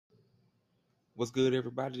What's good,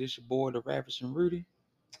 everybody? This your boy, the Ravishing Rudy,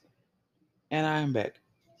 and I am back.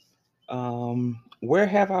 Where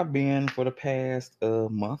have I been for the past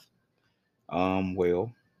month?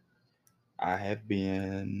 Well, I have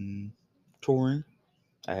been touring.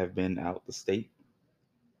 I have been out the state.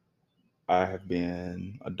 I have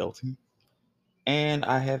been adulting, and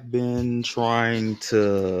I have been trying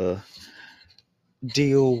to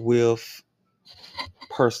deal with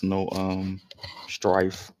personal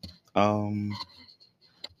strife. Um,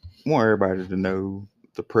 want everybody to know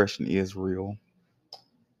depression is real.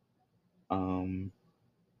 Um,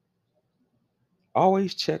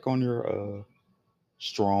 always check on your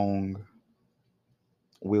strong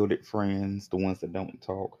wielded friends, the ones that don't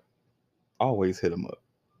talk. Always hit them up.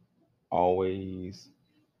 Always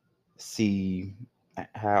see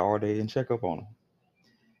how are they and check up on them.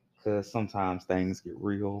 Because sometimes things get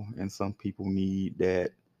real, and some people need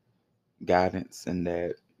that guidance and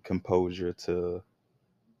that composure to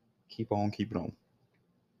keep on keeping on.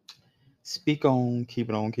 Speak on, keep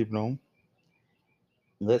it on, keep it on.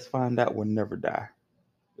 Let's find out we'll never die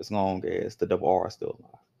as long as the double R is still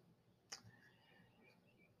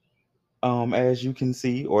alive. As you can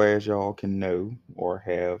see, or as y'all can know, or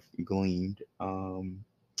have gleaned,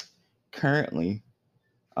 currently,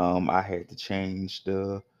 I had to change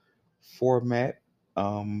the format.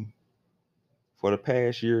 Um, for the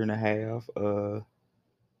past year and a half,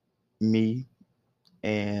 me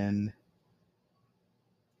and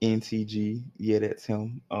NTG, yeah, that's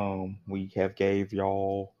him. We have gave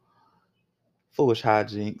y'all foolish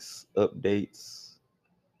hijinks updates,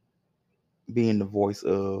 being the voice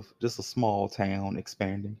of just a small town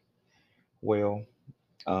expanding. Well,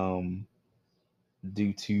 um,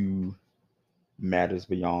 due to matters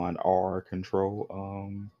beyond our control,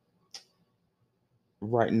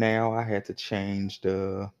 right now I had to change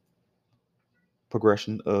the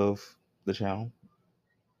progression of the channel.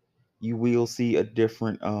 You will see a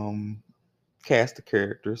different cast of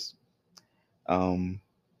characters. Um,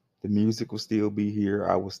 the music will still be here.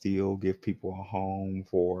 I will still give people a home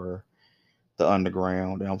for the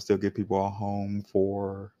underground, and I'll still give people a home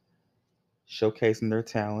for showcasing their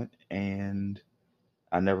talent. And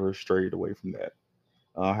I never strayed away from that.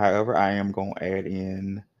 However, I am going to add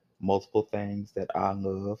in multiple things that I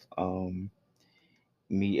love.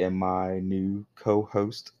 Me and my new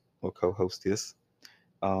co-host or co-hostess.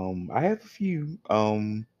 I have a few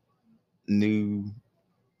new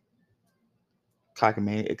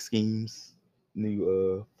cockamamie schemes,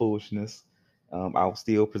 new foolishness. I will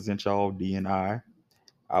still present y'all DNI.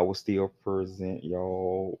 I will still present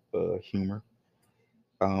y'all humor.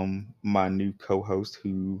 My new co-host,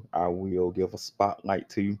 who I will give a spotlight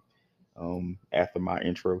to after my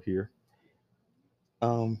intro here.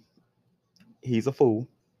 Um, he's a fool.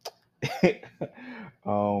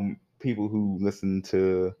 People who listen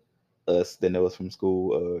to us that know us from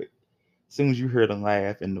school, as soon as you hear the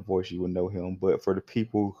laugh in the voice, you will know him. But for the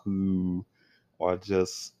people who are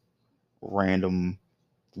just random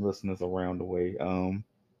listeners around the way,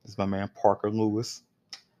 this is my man Parker Lewis.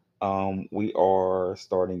 We are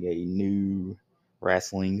starting a new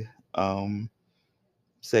wrestling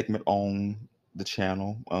segment on the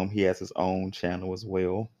channel. He has his own channel as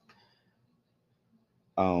well.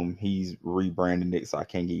 He's rebranding it, so I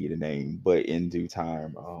can't give you the name, but in due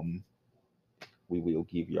time, we will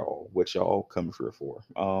give y'all what y'all come here for.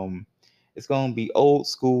 It's gonna be old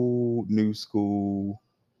school, new school,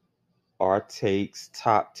 our takes,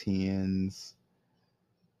 top tens,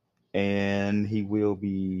 and he will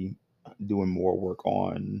be doing more work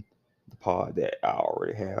on the pod that I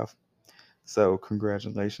already have. So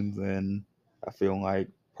congratulations, and I feel like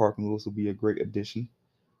Park Lewis will be a great addition.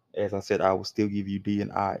 As I said, I will still give you D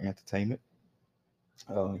and I entertainment.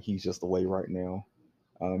 He's just away right now.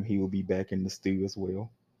 He will be back in the stew as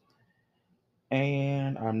well.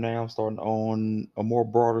 And I'm now starting on a more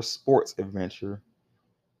broader sports adventure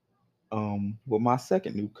with my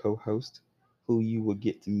second new co-host, who you will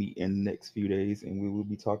get to meet in the next few days, and we will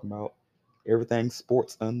be talking about everything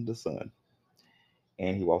sports under the sun.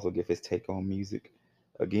 And he will also give his take on music.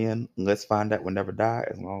 Again, let's find out will never die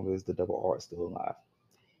as long as the double R is still alive.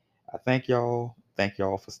 I thank y'all. Thank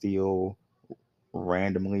y'all for still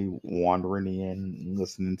randomly wandering in,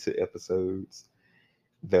 listening to episodes.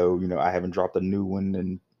 Though, I haven't dropped a new one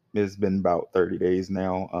and it's been about 30 days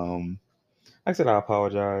now. Like I said, I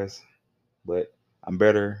apologize, but I'm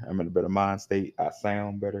better. I'm in a better mind state. I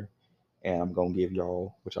sound better. And I'm going to give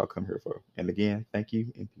y'all what y'all come here for. And again, thank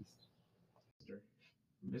you and peace.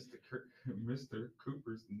 Mr. Mr.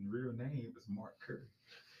 Cooper's real name is Mark Curry.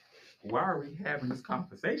 Why are we having this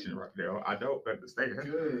conversation right now? I don't understand.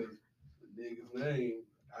 Because the nigga's name,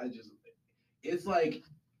 I just It's like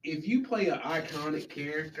if you play an iconic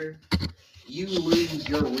character, you lose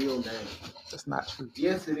your real name. That's not true.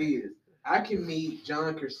 Yes, it is. I can meet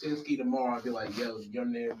John Krasinski tomorrow and be like, "Yo, your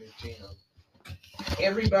name is Jim."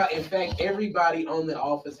 Everybody, in fact, everybody on The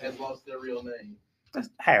Office has lost their real name That's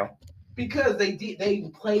how. because they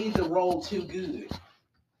played the role too good.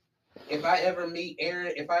 If I ever meet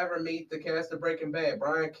Aaron, if I ever meet the cast of Breaking Bad,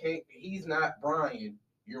 Brian can't. He's not Brian.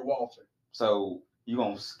 You're Walter. So you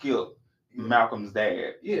gonna skip Yeah. Malcolm's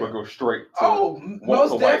dad, Yeah. but go straight to Oh, most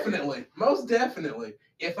Walter White. definitely, most definitely.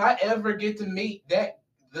 If I ever get to meet that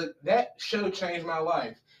show changed my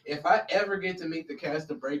life. If I ever get to meet the cast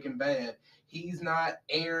of Breaking Bad, he's not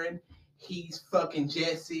Aaron. He's fucking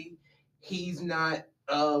Jesse. He's not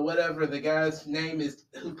whatever the guy's name is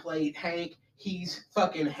who played Hank. He's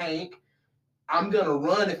fucking Hank. I'm gonna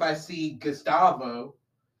run if I see Gustavo,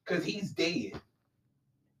 cause he's dead.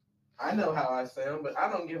 I know how I sound, but I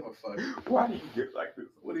don't give a fuck. Why do you get like this?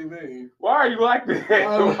 What do you mean? Why are you like this?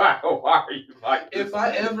 Why are you like this? If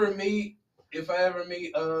I ever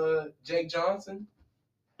meet Jake Johnson,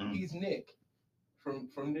 he's Nick from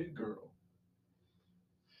New Girl.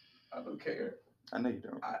 I don't care. I know you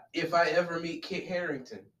don't. If I ever meet Kit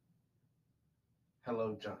Harington,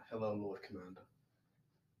 hello Lord Commander.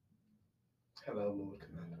 Hello Lord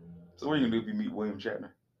Commander. So what are you gonna do if you meet William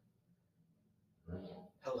Shatner?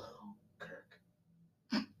 Hello, Kirk.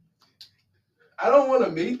 I don't want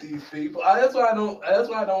to meet these people. That's why I don't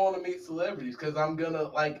want to meet celebrities, because I'm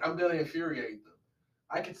gonna infuriate them.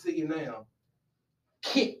 I can see you now.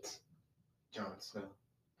 Kit Jon Snow.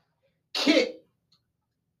 Kit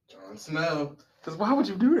Jon Snow. Because why would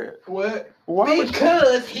you do that? What? Why?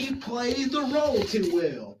 Because he plays the role too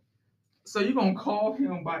well. So you gonna call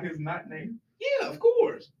him by his not name? Yeah, of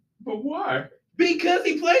course. But why? Because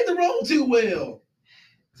he played the role too well.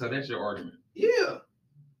 So that's your argument. Yeah.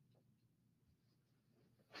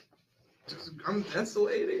 That's the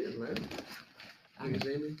way it is, man. You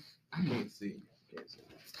see me? I can't see you.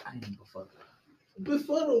 I ain't no fuck.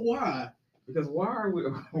 Befuddled, why? Because why are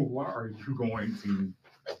you going to?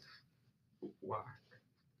 Why?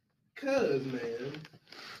 Cause man,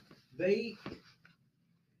 they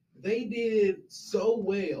did so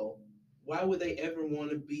well. Why would they ever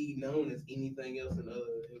want to be known as anything else than other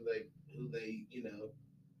than who they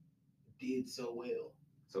did so well?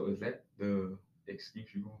 So is that the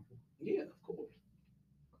excuse you're going for? Yeah, of course.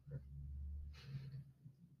 Okay.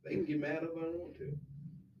 They can get mad if I want to.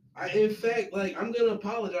 In fact, I'm gonna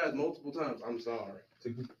apologize multiple times. I'm sorry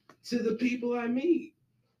to the people I meet.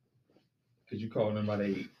 Because you call them by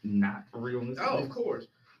they not real. Oh, of course.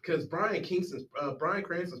 Because Bryan Cranston's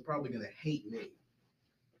probably gonna hate me.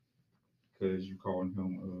 Because you calling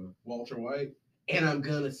him Walter White, and I'm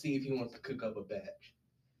gonna see if he wants to cook up a batch.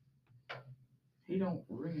 He don't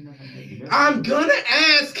really know how to make it. I'm gonna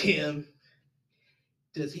ask him.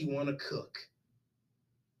 Does he want to cook?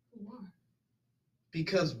 Why?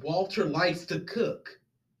 Because Walter likes to cook.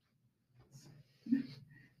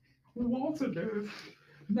 Walter does,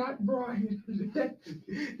 not Brian.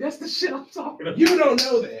 That's the shit I'm talking about. You don't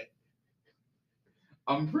know that.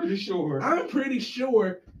 I'm pretty sure.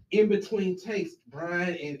 In between takes,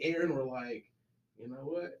 Brian and Aaron were like, you know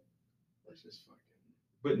what? Let's just fucking.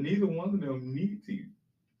 But neither one of them need to.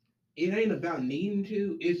 It ain't about needing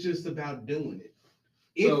to. It's just about doing it.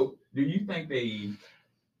 So, do you think they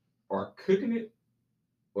are cooking it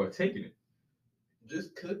or taking it?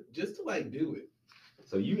 Just to do it.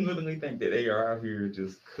 So you literally think that they are out here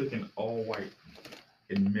just cooking all white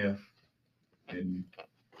and meth and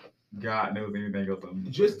God knows anything else.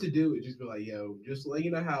 Just to do it, just be like, yo, just like,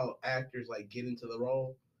 you know how actors get into the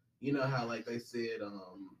role? You know how they said,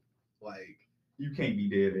 you can't be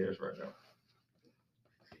dead ass right now.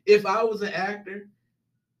 If I was an actor,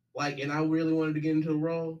 and I really wanted to get into the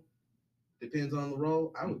role, depends on the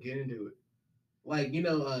role, I would get into it.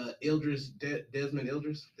 Desmond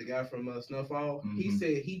Idris, the guy from Snowfall, mm-hmm. He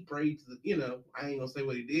said he prayed to I ain't gonna say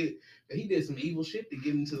what he did, but he did some evil shit to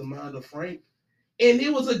get into the mind of Frank. And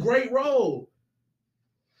it was a great role.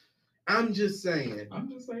 I'm just saying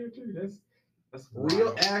too. That's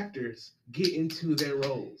real actors get into their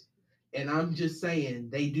roles. And I'm just saying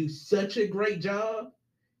they do such a great job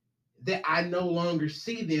that I no longer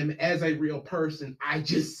see them as a real person. I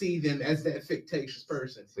just see them as that fictitious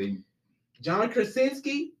person. See, John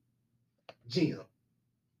Krasinski, Jim.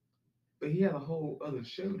 But he had a whole other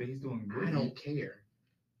show that he's doing great. I don't care.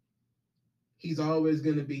 He's always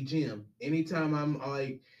going to be Jim. Anytime I'm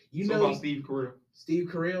about Steve Carell? Steve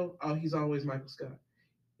Carell, oh, he's always Michael Scott.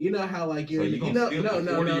 You know how like you're So in you the, you gonna know skip no the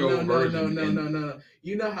no no no 40-year-old no no version no and- no no.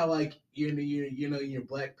 You know how like you're in the in your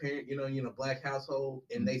black parent you're in a black household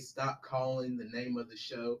and they stop calling the name of the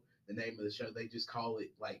show they just call it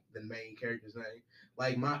like the main character's name.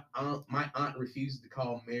 Like my aunt refused to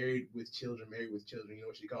call Married with Children. You know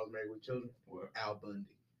what she calls Married with Children? What? Al Bundy.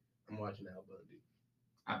 I'm watching Al Bundy.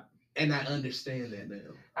 I- And I understand that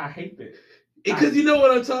now. I hate that. Because you know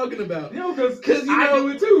what I'm talking about. You know, because you I know, do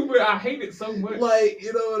it too, but I hate it so much. like,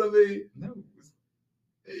 you know what I mean? No.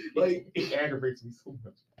 Like it aggravates me so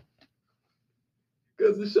much.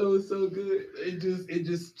 Because the show is so good. It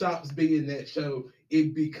just stops being that show.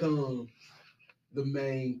 It becomes the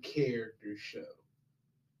main character show.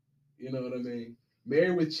 You know what I mean?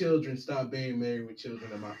 Married with Children stopped being Married with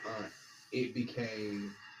Children and my aunt. It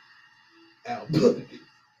became Al Bundy.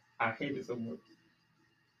 I hate it so much.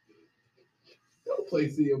 Don't play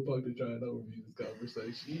CM Punk to try and overview this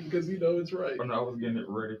conversation because you know it's right. Oh, no, I was getting it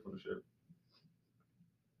ready for the show.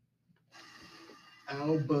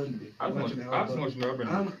 Al Bundy. I just want you to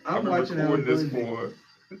know I'm watching Al Bundy. This for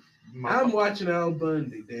I'm watching Al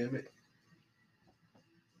Bundy, damn it.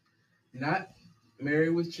 Not Married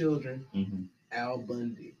with Children. Mm-hmm. Al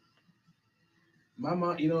Bundy. My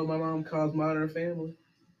mom, you know what my mom calls Modern Family?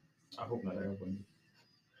 I hope not Al Bundy.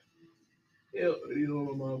 Yeah, you know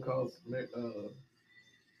what my mom calls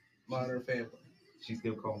Modern Family? She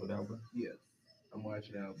still calls it Al Bundy? Yeah. I'm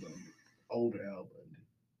watching Al Bundy. Older Al Bundy.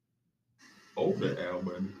 Older Al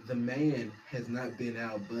Bundy? The man has not been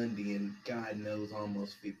Al Bundy in God knows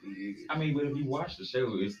almost 50 years. I mean, but if you watch the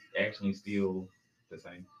show, it's actually still the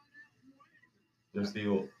same. There's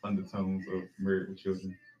still undertones of Married with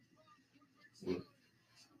Children with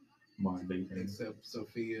modern day things. Except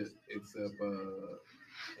Sophia,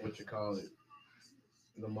 what you call it?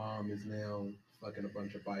 The mom is now fucking a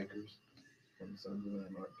bunch of bikers from Sons of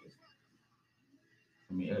Anarchy.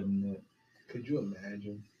 I mean, other than that, could you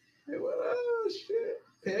imagine? Hey, what? Oh shit!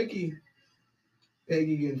 Peggy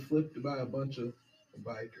getting flipped by a bunch of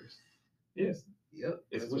bikers. Yes. Yep.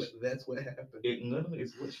 That's what happened. It literally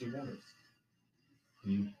is what she wanted.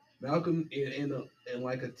 Mm-hmm. Malcolm in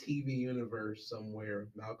like a TV universe somewhere.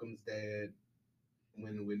 Malcolm's dad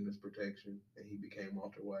went in witness protection and he became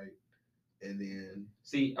Walter White. And then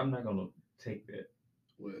see, I'm not gonna take that.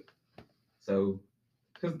 What? So,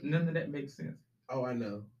 because none of that makes sense. Oh, I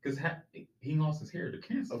know. Because he lost his hair to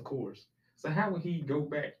cancer. Of course. So how would he go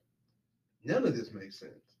back? None of this makes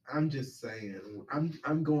sense. I'm just saying.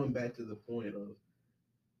 I'm going back to the point of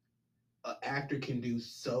an actor can do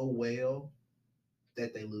so well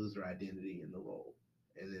that they lose their identity in the role,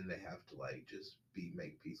 and then they have to like just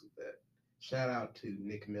make peace with that. Shout out to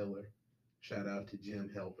Nick Miller. Shout out to Jim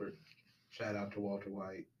Halpert. Shout out to Walter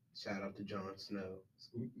White. Shout out to Jon Snow.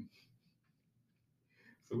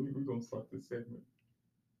 So we're gonna start this segment.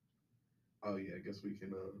 Oh yeah, I guess we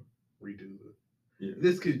can redo it. Yeah.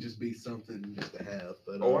 This could just be something just to have,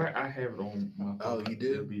 but I have it on my phone. Oh, you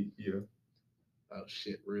do? Yeah. Oh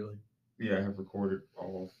shit, really? Yeah, I have recorded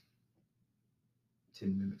all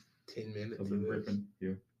 10 minutes. 10 minutes of this? ripping.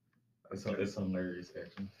 Yeah. It's hilarious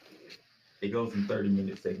actually. It goes in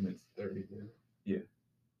 30-minute segments. 30 minutes. Yeah.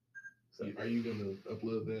 So are you gonna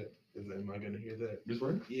upload that? Am I gonna hear that? Just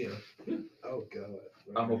right? Yeah. Oh god.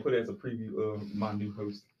 Okay. I'm gonna put it as a preview of my new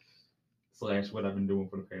host / what I've been doing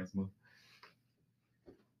for the past month.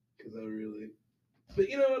 Cause but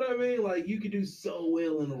you know what I mean? Like you could do so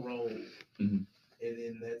well in a role, mm-hmm. and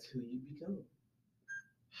then that's who you become.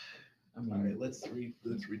 I mean, all right, let's redo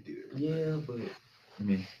it. Yeah, but I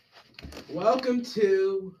mean, welcome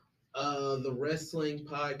to the wrestling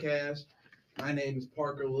podcast. My name is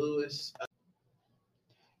Parker Lewis.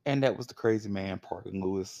 And that was the crazy man, Parker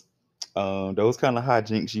Lewis. Those kind of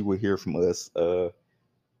hijinks you will hear from us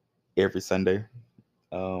every Sunday.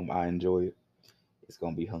 I enjoy it. It's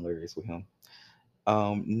gonna be hilarious with him.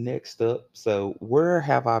 Next up, so where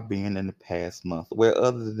have I been in the past month? Well,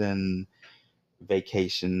 other than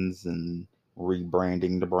vacations and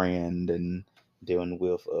rebranding the brand and dealing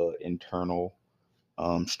with internal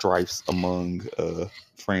strifes among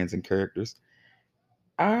friends and characters,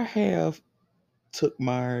 I have took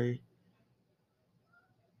my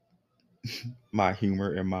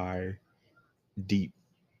humor and my deep,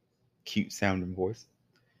 cute sounding voice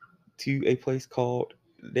to a place called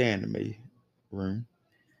the Anime Room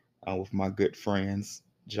with my good friends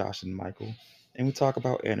Josh and Michael, and we talk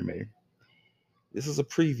about anime. This is a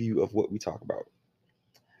preview of what we talk about.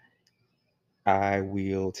 I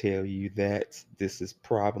will tell you that this is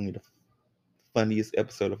probably the funniest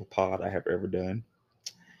episode of a pod I have ever done,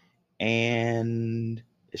 and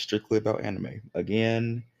it's strictly about anime.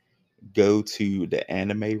 Again, go to the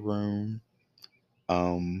Anime Room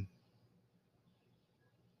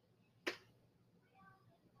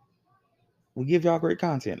We give y'all great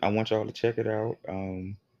content. I want y'all to check it out.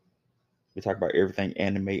 We talk about everything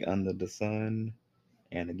anime under the sun.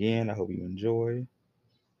 And again, I hope you enjoy.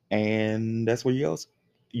 And that's where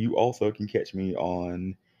you also can catch me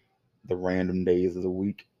on the random days of the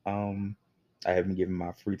week. I have been giving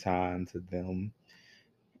my free time to them.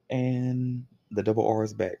 And the double R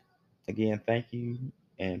is back. Again, thank you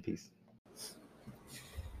and peace.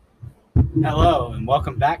 Hello, and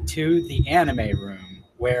welcome back to the Anime Room,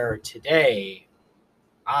 where today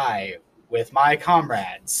I, with my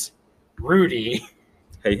comrades, Rudy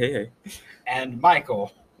Hey. and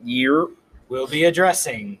Michael, Year. will be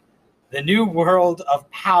addressing the new world of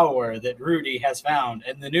power that Rudy has found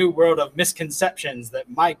and the new world of misconceptions that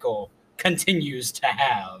Michael continues to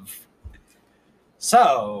have.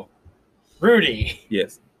 So, Rudy,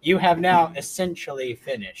 Yes. you have now essentially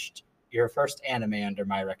finished your first anime under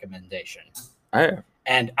my recommendation. I have.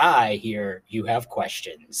 And I hear you have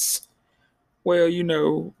questions.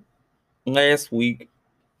 Well, last week,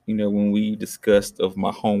 when we discussed of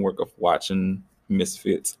my homework of watching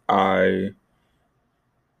Misfits, I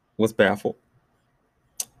was baffled.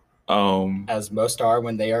 As most are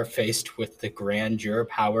when they are faced with the grandeur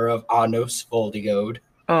power of Anos Voldigode.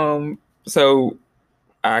 So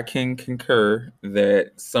I can concur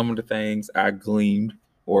that some of the things I gleaned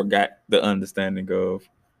or got the understanding of,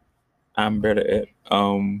 I'm better at.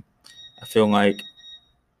 I feel like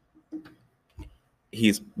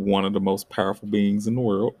he's one of the most powerful beings in the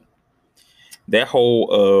world. That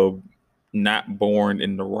whole not born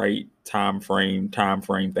in the right time frame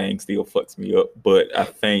thing still fucks me up, but I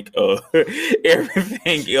think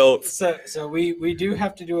everything else. So we do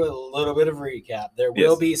have to do a little bit of recap. There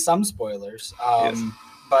will Yes. be some spoilers, Yes.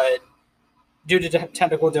 but due to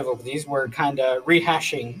technical difficulties, we're kind of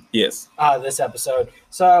rehashing Yes. this episode.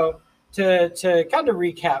 So to kind of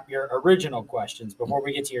recap your original questions before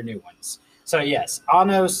we get to your new ones. So yes,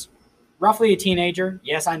 Anos, roughly a teenager.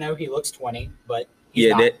 Yes, I know he looks 20, but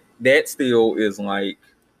he's not. That still is like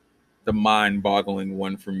the mind-boggling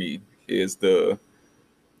one for me. Is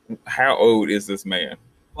how old is this man?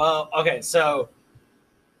 Well, okay, so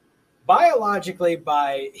biologically,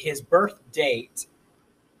 by his birth date,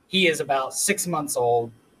 he is about 6 months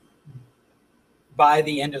old by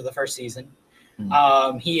the end of the first season.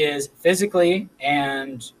 He is physically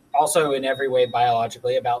and also in every way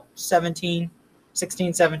biologically about 16,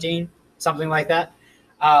 17, something like that.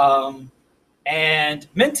 And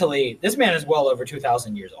mentally, this man is well over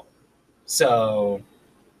 2,000 years old. So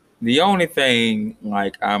the only thing,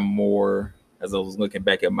 I'm more, as I was looking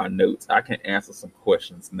back at my notes, I can answer some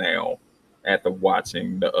questions now after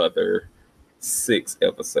watching the other 6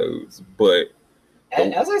 episodes. But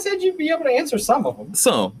as I said, you'd be able to answer some of them.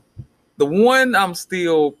 Some. The one I'm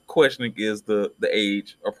still questioning is the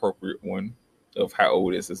age appropriate one of how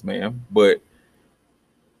old is this man. But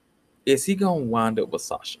is he going to wind up with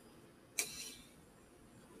Sasha?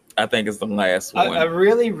 I think it's the last one. A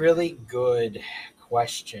really, really good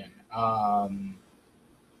question. I'm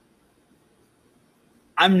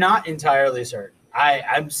not entirely certain.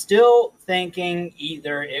 I'm still thinking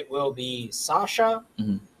either it will be Sasha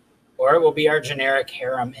or it will be our generic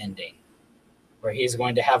harem ending where he's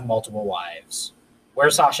going to have multiple wives, where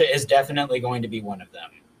Sasha is definitely going to be one of them.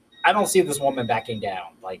 I don't see this woman backing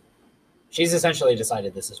down. She's essentially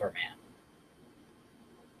decided this is her man.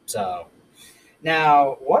 So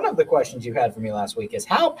now, one of the questions you had for me last week is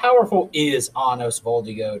how powerful is Anos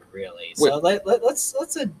Voldigode really? So let's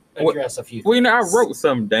address a few things. Well, I wrote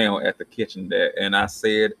something down at the kitchen there, and I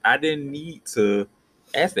said I didn't need to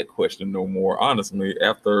ask that question no more, honestly,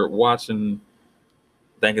 after watching,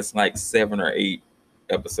 I think it's 7 or 8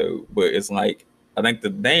 episodes, but it's I think the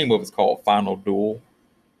name of it's called Final Duel.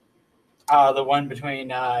 The one between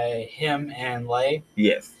him and Lei?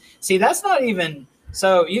 Yes. See, that's not even...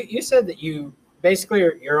 So you said that you... Basically,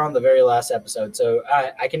 you're on the very last episode, so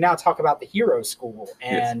I can now talk about the hero school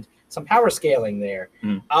and some power scaling there.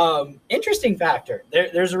 Interesting factor.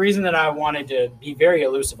 There's a reason that I wanted to be very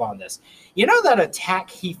elusive on this. You know that attack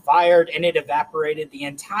he fired and it evaporated the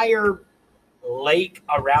entire lake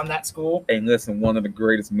around that school? And listen, one of the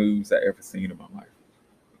greatest moves I ever seen in my life.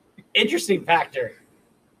 Interesting factor.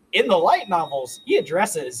 In the light novels, he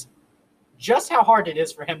addresses just how hard it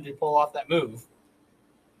is for him to pull off that move.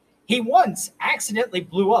 He once accidentally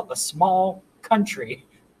blew up a small country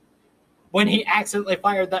when he accidentally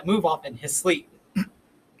fired that move off in his sleep.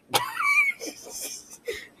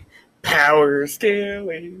 Power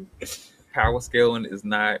scaling. Power scaling is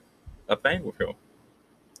not a thing with him.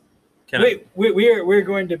 We're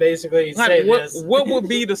going to basically say this. What would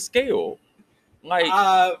be the scale? Like,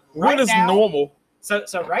 Right what is now, normal? So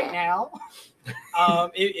right now,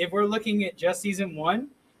 if we're looking at just season 1,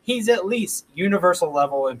 he's at least universal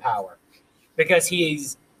level in power because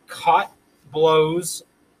he's caught blows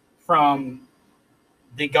from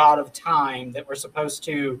the god of time that were supposed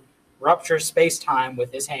to rupture space-time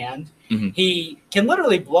with his hand. Mm-hmm. He can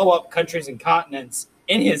literally blow up countries and continents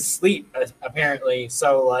in his sleep, apparently.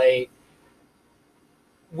 So, like,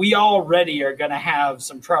 we already are going to have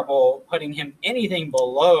some trouble putting him anything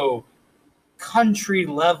below country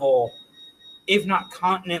level, if not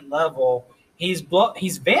continent level. He's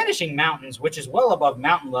vanishing mountains, which is well above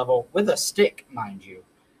mountain level, with a stick, mind you.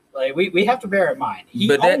 Like, we have to bear in mind,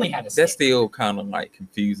 he only had a stick. That still kind of like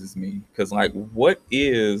confuses me because, like, what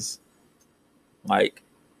is like,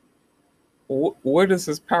 where does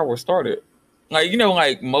his power start at? Like, you know,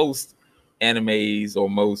 like most animes or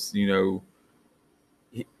most, you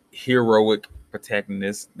know, heroic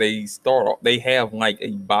protagonists, they start off, they have like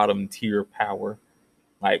a bottom tier power,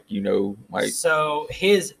 like, you know, like, so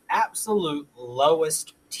his absolute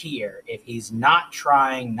lowest tier, if he's not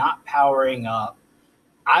trying, not powering up,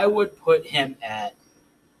 I would put him at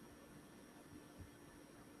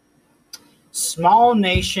small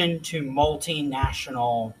nation to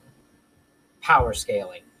multinational power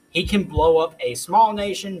scaling. He can blow up a small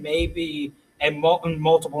nation, maybe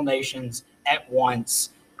multiple nations at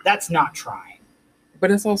once. That's not trying. but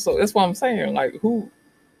that's what I'm saying. Like, who?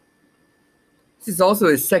 This is also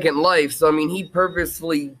his second life, so I mean, he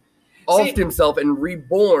purposefully offed himself and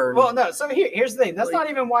reborn. Well, no. So here's the thing. That's not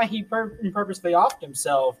even why he purposely offed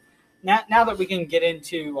himself. Now that we can get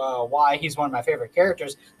into why he's one of my favorite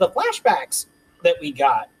characters, the flashbacks that we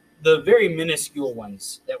got, the very minuscule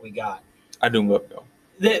ones that we got, I do love them.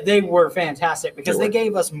 They were fantastic because they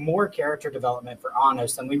gave us more character development for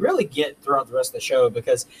Anos than we really get throughout the rest of the show.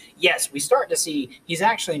 Because, yes, we start to see he's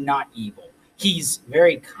actually not evil. He's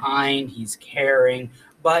very kind. He's caring.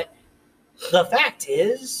 But the fact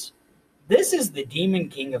is, this is the Demon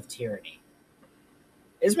King of Tyranny.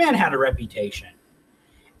 This man had a reputation.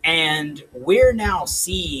 And we're now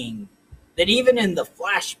seeing that even in the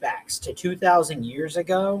flashbacks to 2,000 years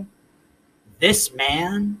ago, this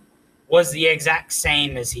man was the exact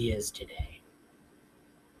same as he is today.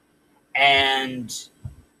 And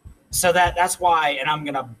so that's why, and I'm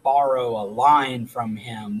going to borrow a line from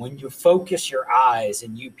him, when you focus your eyes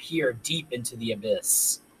and you peer deep into the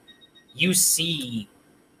abyss, you see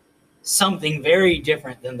something very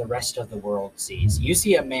different than the rest of the world sees. You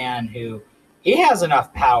see a man who, he has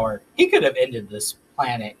enough power, he could have ended this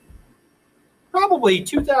planet probably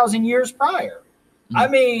 2,000 years prior. Mm-hmm. I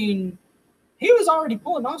mean, he was already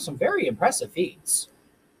pulling off some very impressive feats.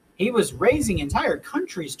 He was razing entire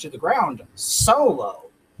countries to the ground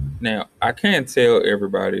solo. Now, I can't tell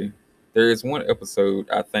everybody, there is one episode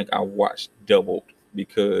I think I watched doubled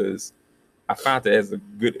because I found it as a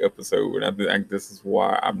good episode, and I think this is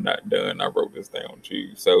why I'm not done. I wrote this down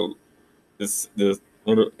too. So this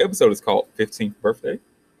episode is called 15th Birthday,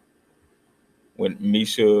 when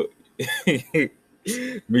Misha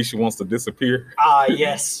wants to disappear.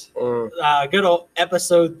 Yes. Good old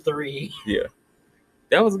episode 3. Yeah.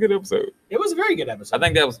 That was a good episode. It was a very good episode. I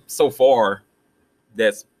think that was, so far,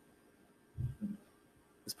 it's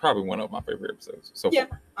probably one of my favorite episodes. So yeah,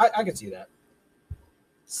 I could see that.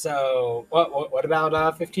 So what about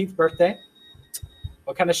 15th Birthday?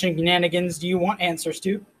 What kind of shenanigans do you want answers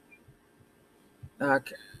to?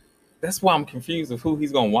 Okay. That's why I'm confused of who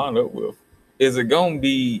he's going to wind up with. Is it going to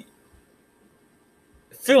be...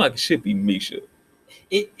 I feel like it should be Misha.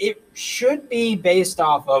 It should be based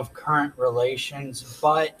off of current relations,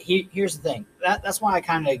 but here's the thing. That's why I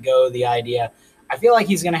kind of go the idea. I feel like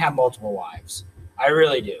he's going to have multiple wives. I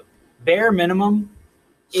really do. Bare minimum,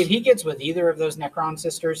 if he gets with either of those Necron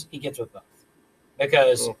sisters, he gets with both.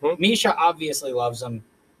 Because Misha obviously loves him,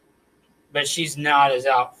 but she's not as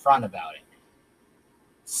out front about it.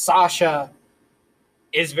 Sasha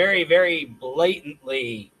is very, very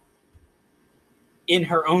blatantly, in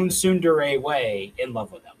her own tsundere way, in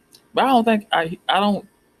love with him. But I don't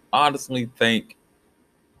honestly think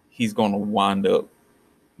he's going to wind up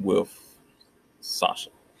with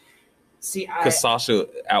Sasha. See, because Sasha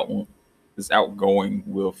is outgoing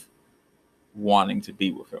with wanting to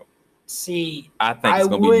be with him. See, I think it's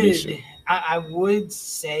going to be Misha. I would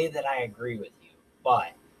say that I agree with you,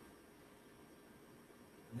 but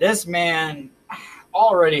this man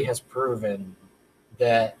already has proven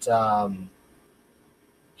that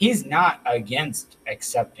he's not against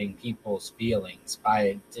accepting people's feelings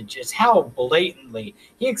by just how blatantly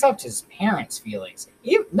he accepts his parents' feelings,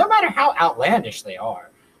 no matter how outlandish they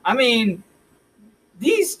are. I mean,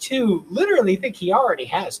 these two literally think he already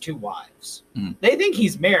has 2 wives. They think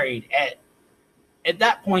he's married at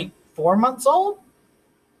that point 4 months old.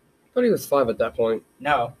 I thought he was 5 at that point.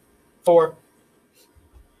 No, 4.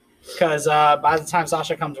 Because by the time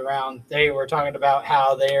Sasha comes around, they were talking about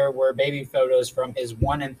how there were baby photos from his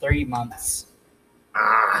 1 and 3 months.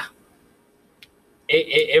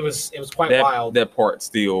 It was quite wild. That part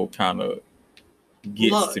still kind of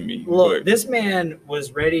gets to me. Look, this man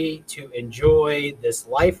was ready to enjoy this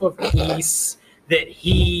life of peace that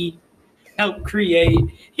he helped create.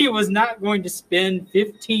 He was not going to spend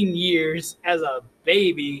 15 years as a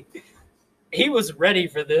baby. He was ready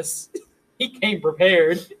for this. He came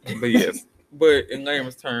prepared. But yes, but in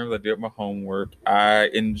layman's terms, I did my homework. I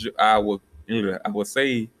would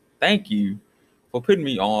say thank you for putting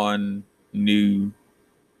me on new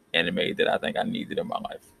anime that I think I needed in my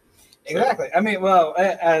life. Exactly. I mean, well,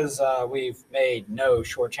 as we've made no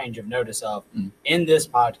short change of notice of in this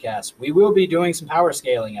podcast, we will be doing some power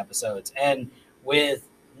scaling episodes. And with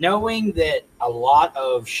knowing that a lot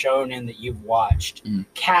of shonen that you've watched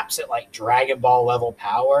caps at like Dragon Ball level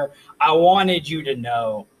power, I wanted you to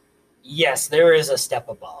know, yes, there is a step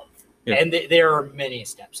above. Yeah. And there are many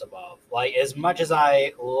steps above. Like, as much as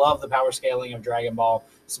I love the power scaling of Dragon Ball,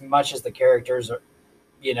 as much as the characters are,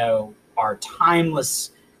 are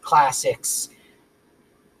timeless classics,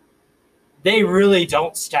 they really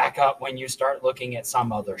don't stack up when you start looking at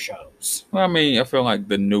some other shows. Well, I mean, I feel like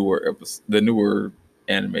the newer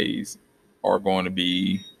animes are going to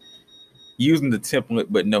be using the template,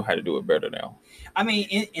 but know how to do it better now. I mean,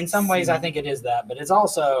 in some ways, I think it is that, but it's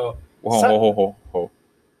also. Whoa.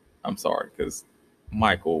 I'm sorry, because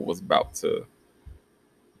Michael was about to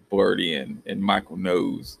blurt in, and Michael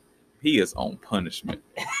knows he is on punishment.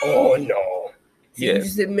 Oh, no. Yeah. You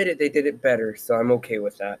just admitted they did it better, so I'm okay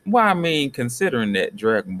with that. Well, I mean, considering that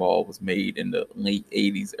Dragon Ball was made in the late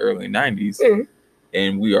 80s, early 90s,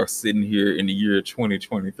 and we are sitting here in the year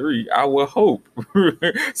 2023, I would hope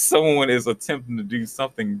someone is attempting to do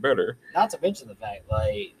something better. Not to mention the fact,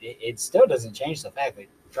 like, it still doesn't change the fact that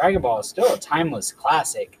Dragon Ball is still a timeless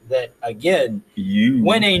classic that, again,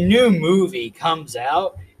 when a new movie comes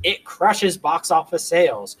out, it crushes box office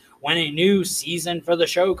sales. When a new season for the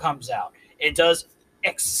show comes out, it does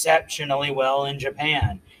exceptionally well in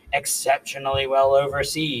Japan, exceptionally well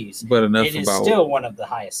overseas. But it is still one of the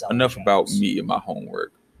highest selling Enough shows. About me and my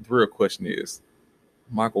homework. The real question is,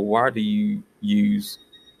 Michael, why do you use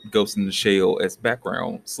Ghost in the Shell as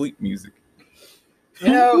background sleep music?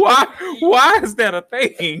 Why is that a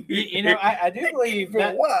thing? I do believe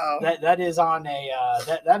that is on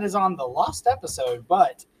that is on the Lost episode,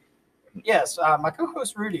 but yes, my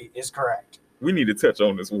co-host Rudy is correct. We need to touch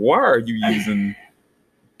on this. Why are you using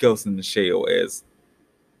Ghost in the Shell as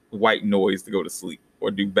white noise to go to sleep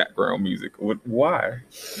or do background music? Why?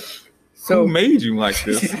 Who made you like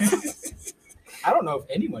this? I don't know if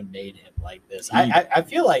anyone made him like this. I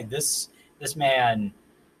feel like this man,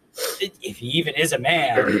 if he even is a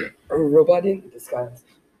man, a robot in disguise.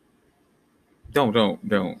 Don't.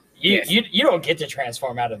 You don't get to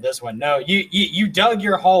transform out of this one. No, you dug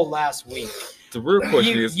your hole last week. The real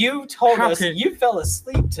question is, you told us you fell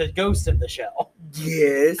asleep to Ghost in the Shell.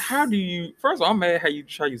 Yes. How do you? First of all, I'm mad how you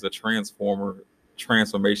try to use a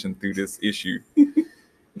transformation through this issue. Did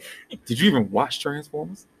you even watch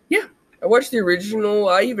Transformers? Yeah, I watched the original.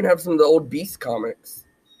 I even have some of the old Beast comics.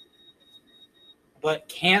 But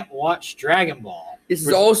can't watch Dragon Ball. This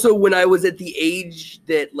is also when I was at the age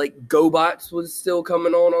that like GoBots was still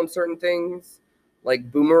coming on certain things, like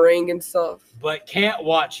Boomerang and stuff. But can't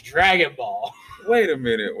watch Dragon Ball. Wait a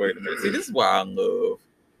minute. See, this is why I love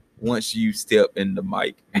once you step in the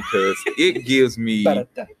mic, because it gives me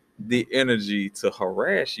the energy to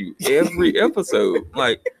harass you every episode.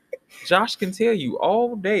 Like, Josh can tell you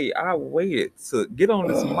all day I waited to get on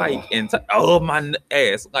this mic and my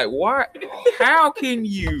ass. Like, why? How can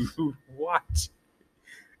you watch?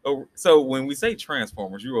 So when we say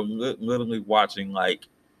Transformers, you are literally watching like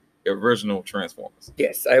original Transformers.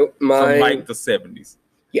 Yes, from like the 70s.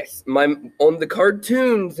 Yes, on the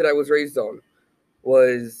cartoons that I was raised on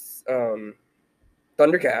was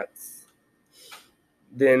Thundercats.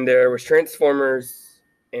 Then there was Transformers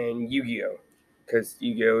and Yu-Gi-Oh, because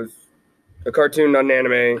Yu-Gi-Oh is a cartoon, not an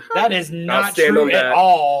anime. That is not true at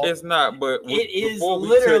all. It's not, but it is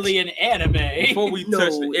literally an anime. Before we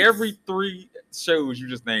touched every 3 shows you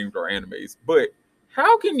just named are animes, but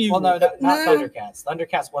how can you? Well, no, not Thundercats.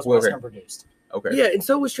 Thundercats was Western produced. Okay. Yeah, and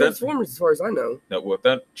so was Transformers, as far as I know. No,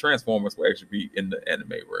 well, Transformers will actually be in the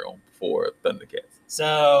anime realm before Thundercats.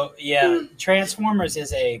 So yeah, Transformers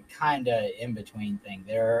is a kind of in between thing.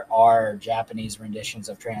 There are Japanese renditions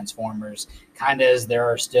of Transformers, kind of as there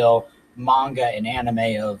are still manga and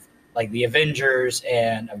anime of like the Avengers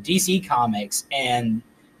and of DC Comics, and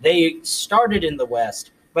they started in the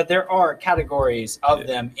West, but there are categories of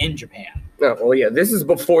them in Japan. No, well, yeah, this is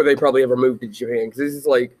before they probably ever moved to Japan, because this is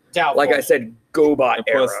like Doubtful. I said, GoBot And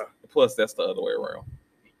era. plus, that's the other way around.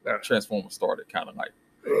 Yeah. Transformers started kind of like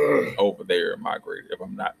over there and migrated, if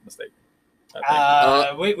I'm not mistaken.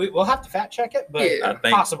 We'll have to fact check it, but Yeah.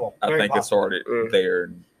 possible. I Very think possible. it started there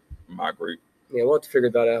and migrate. Yeah, we'll have to figure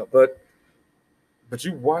that out. But But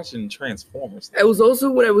you watching Transformers? it was also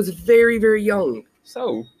when I was very, very young.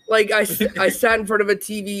 So Like, I sat in front of a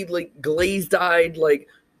TV, like, glazed-eyed, like,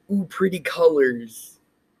 ooh, pretty colors.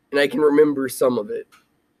 And I can remember some of it.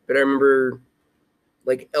 But I remember,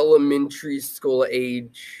 like, elementary school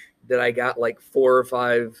age that I got, like, 4 or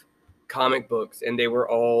 5 comic books. And they were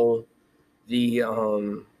all the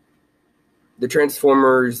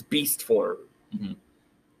Transformers Beast form. Mhm.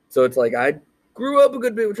 So it's like, I grew up a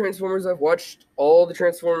good bit with Transformers. I've watched all the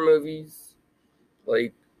Transformer movies.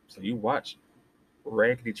 Like, so you watch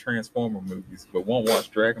raggedy Transformer movies, but won't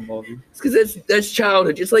watch Dragon Ball Z? it's because that's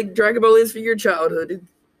childhood. Just like Dragon Ball is for your childhood.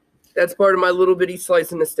 That's part of my little bitty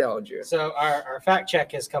slice of nostalgia. So our fact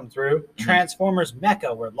check has come through. Transformers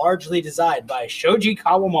Mecha were largely designed by Shoji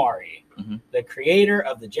Kawamori, the creator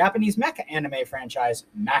of the Japanese mecha anime franchise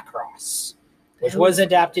Macross, which was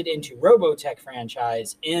adapted into Robotech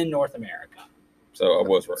franchise in North America. So I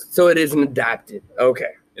was right. So it isn't adapted.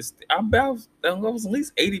 Okay. I was at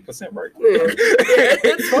least 80% right. Yeah,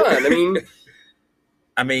 that's fine.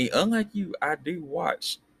 I mean, unlike you, I do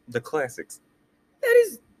watch the classics.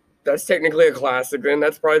 that's technically a classic. Then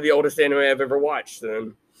that's probably the oldest anime I've ever watched.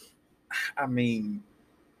 Then I mean,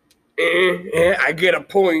 I get a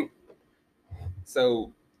point.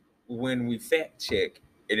 so when we fact check,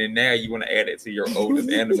 and then now you want to add it to your oldest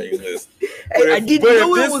anime list. I didn't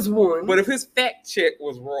know it was one. But if his fact check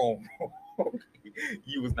was wrong,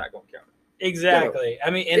 you was not going to count it. Exactly. I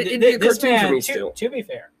mean, and It'd be a this cartoon for man, me still. to be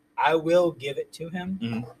fair, I will give it to him.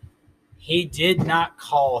 Mhm. He did not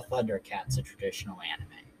call Thundercats a traditional anime.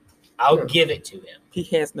 I'll give it to him. He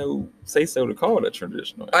has no say-so to call it a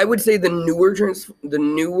traditional anime. I would say the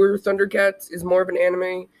newer Thundercats is more of an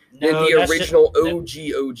anime than No, the that's original just-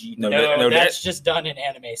 OG. No, that's just done in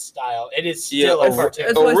anime style. It is Yeah, still a cartoon.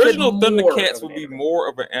 that's why I said original more Thundercats of would an be anime. more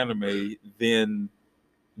of an anime than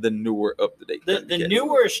the newer up-to-date The Thundercats.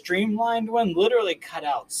 newer streamlined one literally cut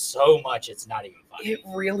out so much it's not even funny. It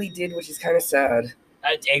really did, which is kind of sad.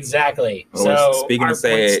 Exactly. Well, So speaking our of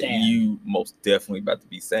point sad, stands. you most definitely about to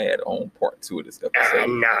be sad on part 2 of this episode.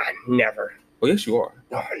 Nah, never. Oh, yes, you are.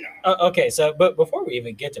 No, no. Okay, so but before we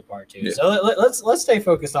even get to part 2, Yeah. so let's stay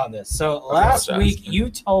focused on this. So last apologize. week you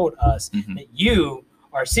told us Mhm. that you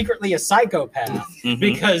are secretly a psychopath Mhm.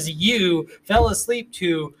 because you fell asleep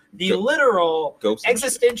to the Go- literal Ghost in the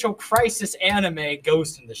existential crisis anime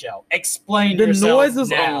Ghost in the Shell. Explain The yourself noises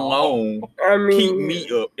now. alone I mean, keep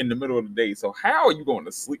me up in the middle of the day. So how are you going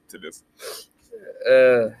to sleep to this?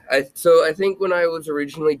 I think when I was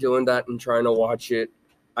originally doing that and trying to watch it,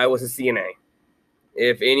 I was a CNA.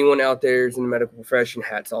 If anyone out there is in the medical profession,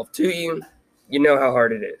 hats off to you. You know how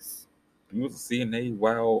hard it is. You was a CNA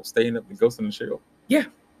while staying up the Ghost in the Shell. Yeah.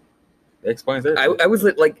 That explains everything.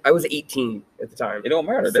 I was 18 at the time. It don't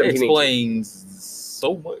matter. That 17, 18. explains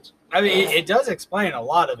so much. I mean, it does explain a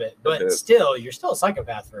lot of it, but does. still, you're still a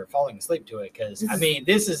psychopath for falling asleep to it. Because I mean,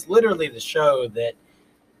 this is literally the show that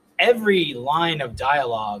every line of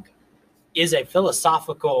dialogue is a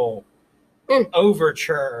philosophical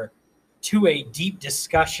overture to a deep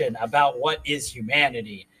discussion about what is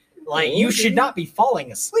humanity. Like, you should not be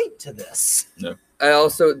falling asleep to this. I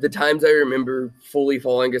also, the times I remember fully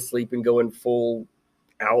falling asleep and going full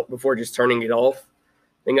out before just turning it off,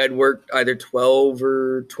 I think I'd worked either 12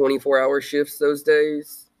 or 24-hour shifts those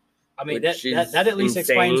days. I mean, Which that is at least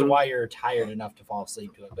explains insane. why you're tired enough to fall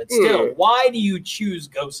asleep to it. But still, why do you choose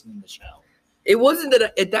Ghost in the Shell? It wasn't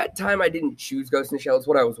that at that time I didn't choose Ghost in the Shell. It's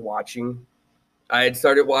what I was watching. I had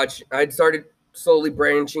started slowly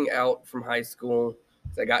branching out from high school.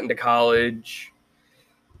 As I got into college,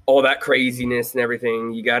 all that craziness and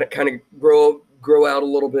everything. You got to kind of grow out a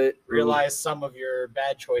little bit. Realize some of your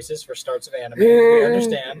bad choices for starts of anime. We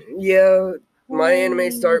understand. Yeah, my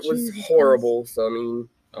anime start was horrible. So I mean,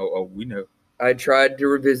 Oh, we know. I tried to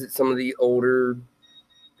revisit some of the older,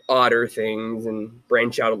 odder things and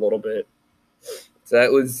branch out a little bit. So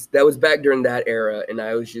that was back during that era, and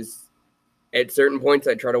I was just at certain points,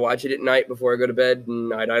 I'd try to watch it at night before I go to bed,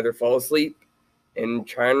 and I'd either fall asleep and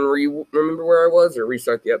try and remember where I was or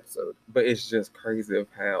restart the episode. But it's just crazy of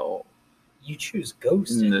how You choose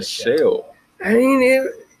Ghost in the Shell. I mean,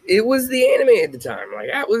 it was the anime at the time. Like,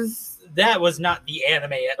 That was not the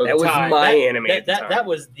anime at the that was time. my anime at the time. That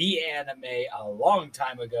was the anime a long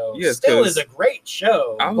time ago. Yes, Still 'cause is a great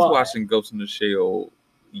show. I was but watching Ghost in the Shell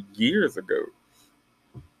years ago.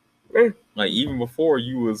 Like, even before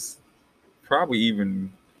you was probably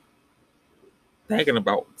even thinking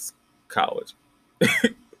about college.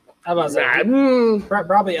 How about that?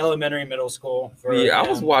 Probably elementary, middle school. I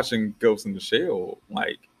was watching Ghost in the Shell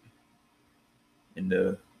like in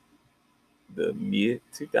the mid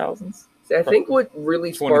 2000s. I think what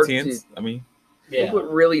really sparked it, 2010s. I mean, I think what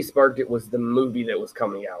really sparked it was the movie that was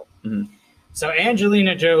coming out. So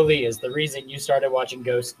Angelina Jolie is the reason you started watching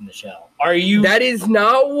Ghost in the Shell. Are you? That is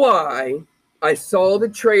not why. I saw the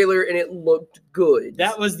trailer and it looked good.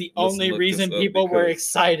 That was the Let's only look reason this up people were because-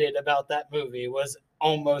 excited about that movie was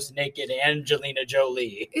almost naked Angelina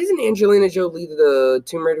Jolie. Isn't Angelina Jolie the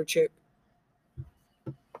Tomb Raider chick?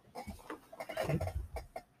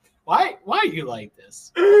 Why are you like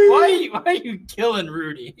this? Why are you killing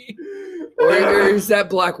Rudy? Or is that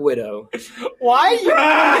Black Widow?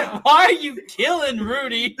 Why are you killing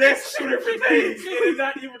Rudy? that's two different things. It is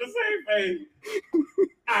not even the same thing.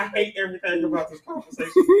 I hate everything about this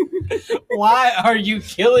conversation. Why are you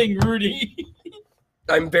killing Rudy?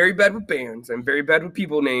 I'm very bad with bands. I'm very bad with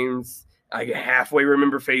people names. I halfway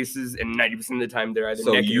remember faces, and 90% of the time they're either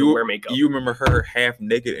So naked or you wear makeup. you remember her half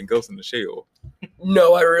naked and Ghost in the Shell?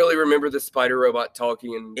 No, I really remember the spider robot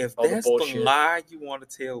talking and If all the that's the bullshit. lie you want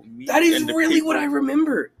to tell me, That is and the really people- what I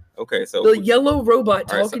remember. Okay, so The yellow robot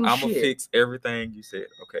all right, so talking I'm gonna shit. fix everything you said.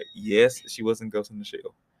 Okay, yes, she wasn't Ghost in the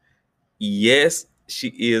Shell. Yes, she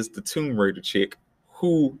is the Tomb Raider chick,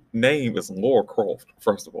 whose name is Lara Croft.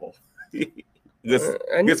 First of all, let's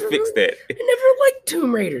I fix that. I never liked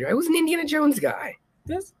Tomb Raider. I was an Indiana Jones guy.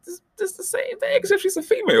 That's the same thing, except she's a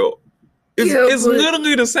female. It's Yeah, but-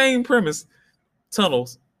 literally the same premise.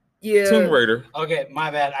 Tunnels, Yeah. Tomb Raider, Okay,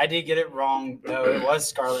 my bad. I did get it wrong. No, it was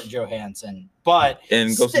Scarlett Johansson. But and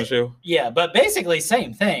Ghost in the Shell. yeah, but basically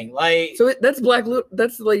same thing. Like So that's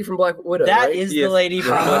that's the lady from Black Widow, that right? is Yes. the lady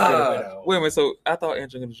from Ah. Black Widow. Wait a minute. So I thought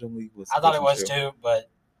Angelina Jolie was. I thought it Ghost was in the Shell. too, but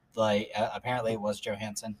like apparently it was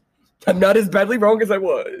Johansson. I'm not as badly wrong as I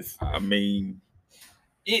was. I mean,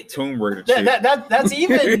 It, Tomb Raider chick. that's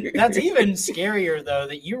even scarier though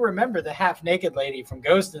that you remember the half naked lady from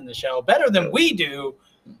Ghost in the Shell better than we do.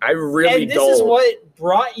 I really And this don't. is what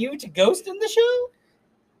brought you to Ghost in the Shell?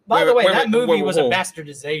 By Wait, the way, wait, that wait, movie wait, was a hold on.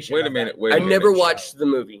 bastardization. Wait a of minute. that. Wait a I minute. never watched the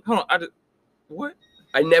movie. Hold on. What?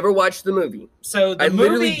 I never watched the movie. So the I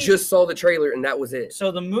literally movie, just saw the trailer and that was it.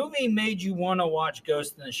 so the movie made you want to watch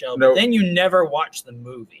Ghost in the Shell, No. but then you never watched the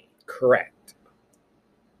movie. Correct.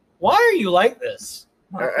 Why are you like this?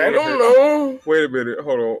 I don't know. Wait a minute.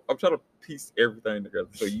 Hold on. I'm trying to piece everything together.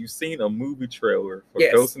 So you've seen a movie trailer for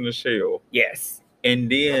Yes. Ghost in the Shell, Yes.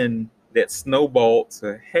 and then that snowballed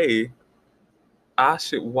to, hey, I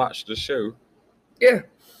should watch the show. Yeah.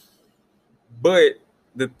 But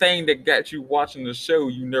the thing that got you watching the show,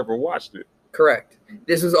 you never watched it. Correct.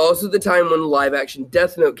 This was also the time when live action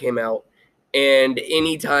Death Note came out, and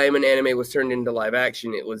any time an anime was turned into live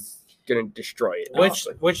action, it was gonna destroy it.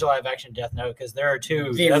 Which live action Death Note? Because there are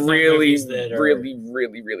two The Death Note really, movies that are.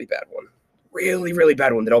 really bad one. Really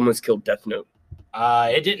bad one that almost killed Death Note.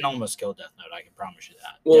 It didn't almost kill Death Note. I can promise you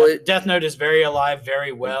that. Well, Death Note is very alive,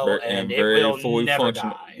 very well, Ver- and it very will fully never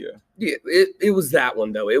functional. die. Yeah. Yeah, it was that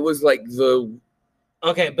one though. It was like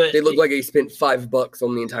Okay, but they looked like they spent $5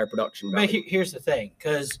 on the entire production. But value. here's the thing,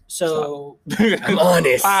 because so I'm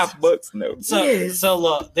honest. $5 no. Yes. so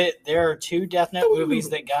look, there are two Death Note movies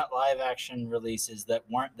that got live action releases that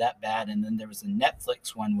weren't that bad, and then there was a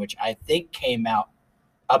Netflix one which I think came out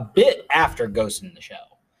a bit after Ghost in the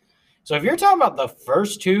Shell. So if you're talking about the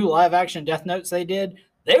first two live action Death Notes they did,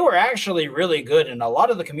 they were actually really good, and a lot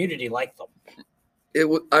of the community liked them.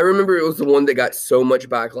 I remember it was the one that got so much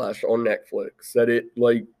backlash on Netflix that it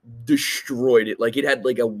like destroyed it. Like it had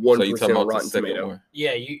like a 1% So you talking about the Rotten second Tomato. one?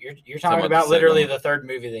 Yeah, you're Talking talking about about the literally second the third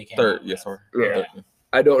movie they came Third, out yes, with. sir. Yeah.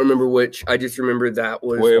 I don't remember which. I just remember that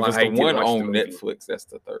was Well, if why it's I the didn't one watch the on movie. Netflix, that's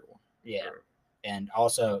the third one. Yeah, and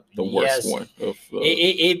also The worst yes, one. Of,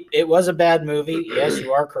 It was a bad movie. Yes,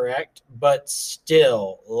 you are correct, but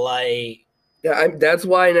still, like Yeah, that's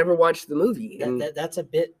why I never watched the movie. And that's a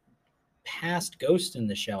bit past Ghost in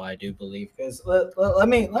the Shell, I do believe. Because let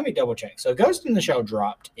me double check. So Ghost in the Shell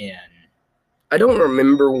dropped in. I don't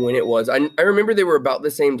remember when it was. I remember they were about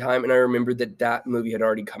the same time, and I remember that movie had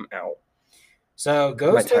already come out. So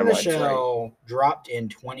Ghost in the timeline's Shell dropped in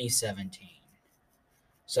 2017.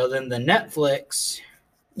 So then the Netflix.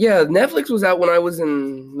 Yeah, Netflix was out when I was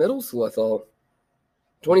in middle school, I thought.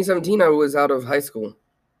 2017, I was out of high school.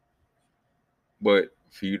 But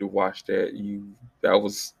for you to watch that, that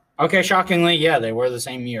was Okay, shockingly, yeah, they were the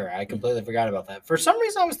same year. I completely forgot about that. For some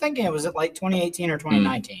reason, I was thinking it was at like 2018 or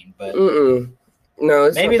 2019, but No,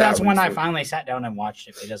 it's maybe not that's that when I recent. finally sat down and watched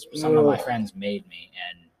it because some of my friends made me,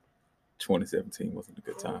 and 2017 wasn't a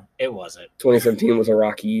good time. it wasn't. 2017 was a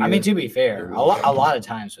rocky year. I mean, to be fair, a lot of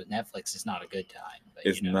times with Netflix, it's not a good time. But,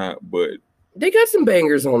 It's not, but They got some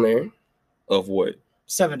bangers on there. of what?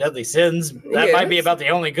 Seven Deadly Sins. That Yeah, might be that's- about the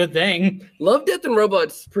only good thing. Love, Death, and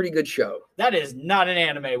Robots, pretty good show. That is not an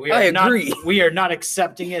anime. I agree. We are not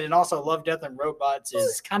accepting it, and also Love, Death, and Robots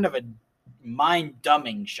is kind of a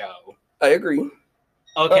mind-dumbing show. I agree.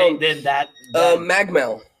 Okay, then that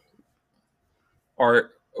Magmel.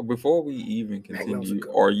 Before we even Magmel's a continue,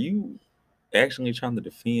 good are you actually trying to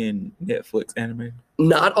defend Netflix anime?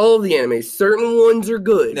 Not all of the animes. Certain ones are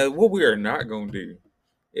good. Now, what we are not going to do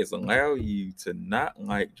is allow you to not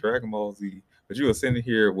like Dragon Ball Z, but you are sitting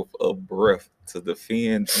here with a breath to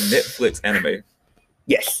defend Netflix anime.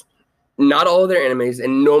 Yes. Not all of their animes,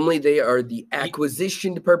 and normally they are the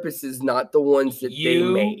acquisition purposes, not the ones that they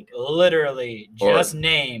made. Literally just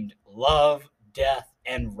named Love, Death,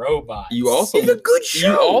 and Robots. You also, It's a good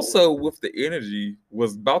show. You also, with the energy,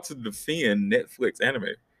 was about to defend Netflix anime.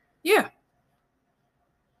 Yeah.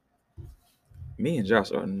 Me and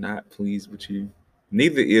Josh are not pleased with you.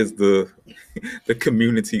 Neither is the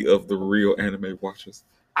community of the real anime watchers.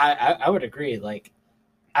 I would agree. Like,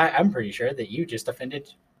 I'm pretty sure that you just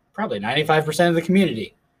offended probably 95% of the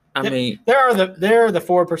community. I mean, There are the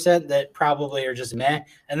 4% that probably are just meh,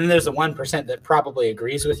 and then there's the 1% that probably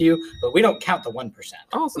agrees with you, but we don't count the 1%.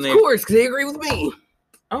 also Of course, because they agree with me.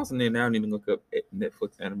 now I need to look up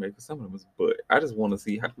Netflix anime because some of them is butt. I just want to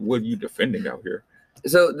see what you defending out here.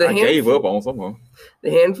 So I gave up on someone. The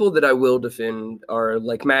handful that I will defend are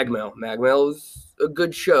like Magmel. Magmel is a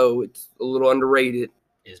good show. It's a little underrated.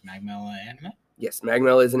 Is Magmel an anime? Yes,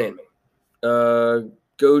 Magmel is an anime.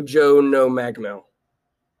 Gojo no Magmel.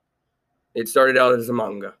 It started out as a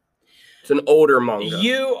manga. It's an older manga.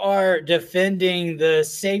 You are defending the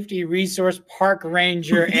Safety Resource Park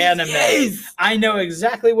Ranger anime. Yes! I know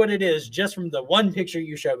exactly what it is just from the one picture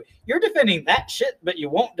you showed me. You're defending that shit, but you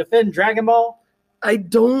won't defend Dragon Ball? I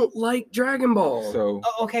don't like Dragon Ball. So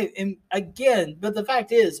Okay, and again, but the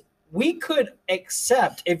fact is, we could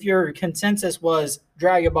accept if your consensus was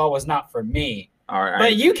Dragon Ball was not for me. all right,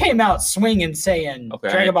 But you came out swinging saying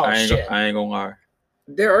Dragon Ball shit. I ain't gonna lie.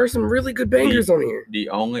 There are some really good bangers on here. The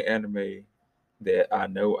only anime that I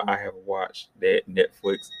know I have watched that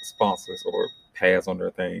Netflix sponsors or has on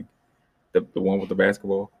their thing, the one with the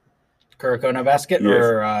basketball. Kuroko no Basket Yes.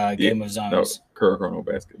 or Game of No, Zones? Kuroko no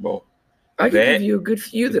Basketball. I can That- give you a good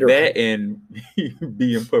few that are. That and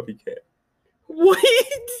being Puppy Cat. What?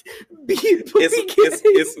 Being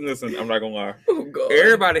It's listen, I'm not gonna lie. Oh god.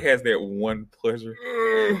 Everybody has that one pleasure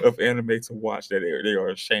of anime to watch that they are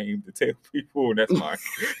ashamed to tell people, and that's mine.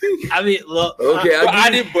 I mean, look. Okay,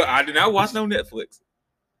 But I did not watch no Netflix.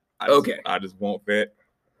 I just want that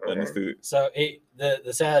understood. So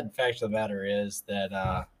the sad fact of the matter is that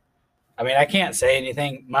I mean I can't say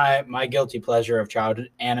anything. My guilty pleasure of childhood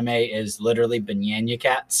anime is literally Banana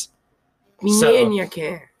Cats. Banana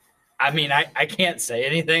Cat. I mean I can't say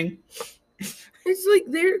anything. It's like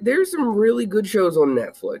there's some really good shows on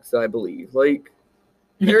Netflix, I believe. Like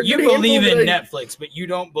You believe in Netflix, but you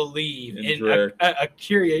don't believe In in drag.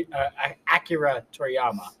 Akira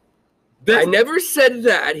Toriyama. I never said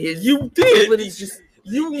that. His You did. abilities just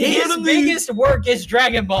You His literally. biggest work is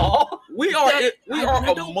Dragon Ball. We are I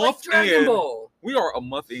a don't like month Dragon in. Ball. We are a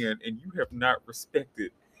month in, and you have not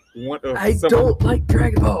respected one of. I some don't like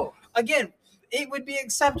Dragon Ball. Again, it would be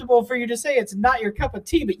acceptable for you to say it's not your cup of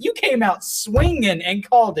tea, but you came out swinging and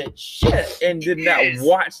called it shit. and did not Yes.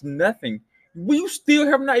 watch nothing. We still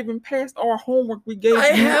have not even passed our homework we gave I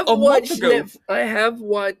you have a month watched ago. I have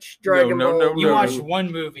watched Dragon No, Ball. no, You no. watched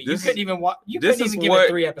one movie. This- you couldn't even watch. You This couldn't is even give what it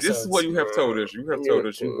 3 episodes. this is what you have told us. You have told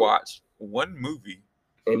us you watched one movie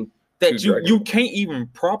And that two Dragon you Ball. can't even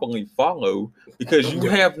properly follow because you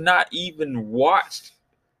have not even watched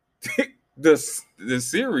the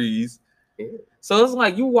series. Yeah. So it's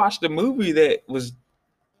like you watched a movie that was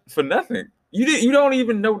for nothing. You don't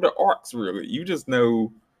even know the arcs really. You just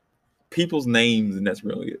know people's names and that's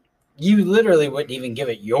really it. You literally wouldn't even give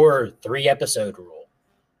it your 3 episode rule.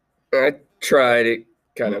 I tried it,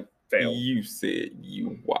 kind of failed. You said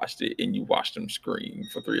you watched it and you watched them scream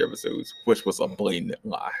for 3 episodes, which was a blatant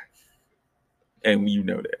lie. And you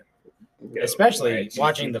know that. Especially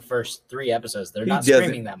watching the first 3 episodes. They're not doesn't-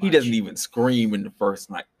 screaming that much. He doesn't even scream in the first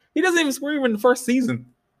night. He doesn't even scream in the first season.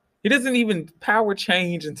 He doesn't even power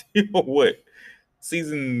change until what?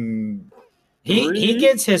 Season He 3?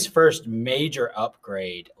 gets his first major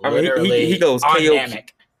upgrade. I mean, Literally, he goes on KO. Namek.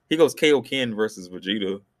 He goes Kaioken versus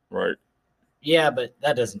Vegeta, right? Yeah, but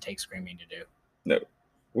that doesn't take screaming to do. No,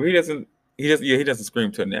 well, he doesn't. He doesn't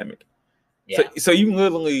scream to a Namek. Yeah, So you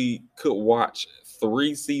literally could watch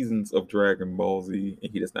 3 seasons of Dragon Ball Z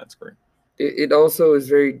and he does not scream. It also is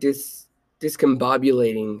very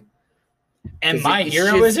discombobulating. and it's My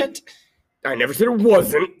Hero just- isn't. I never said it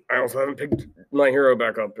wasn't. I also haven't picked My Hero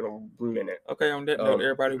back up in a minute. Okay, on that note,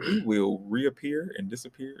 everybody, we will reappear and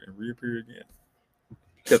disappear and reappear again.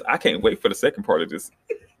 Because I can't wait for the second part of this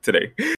today.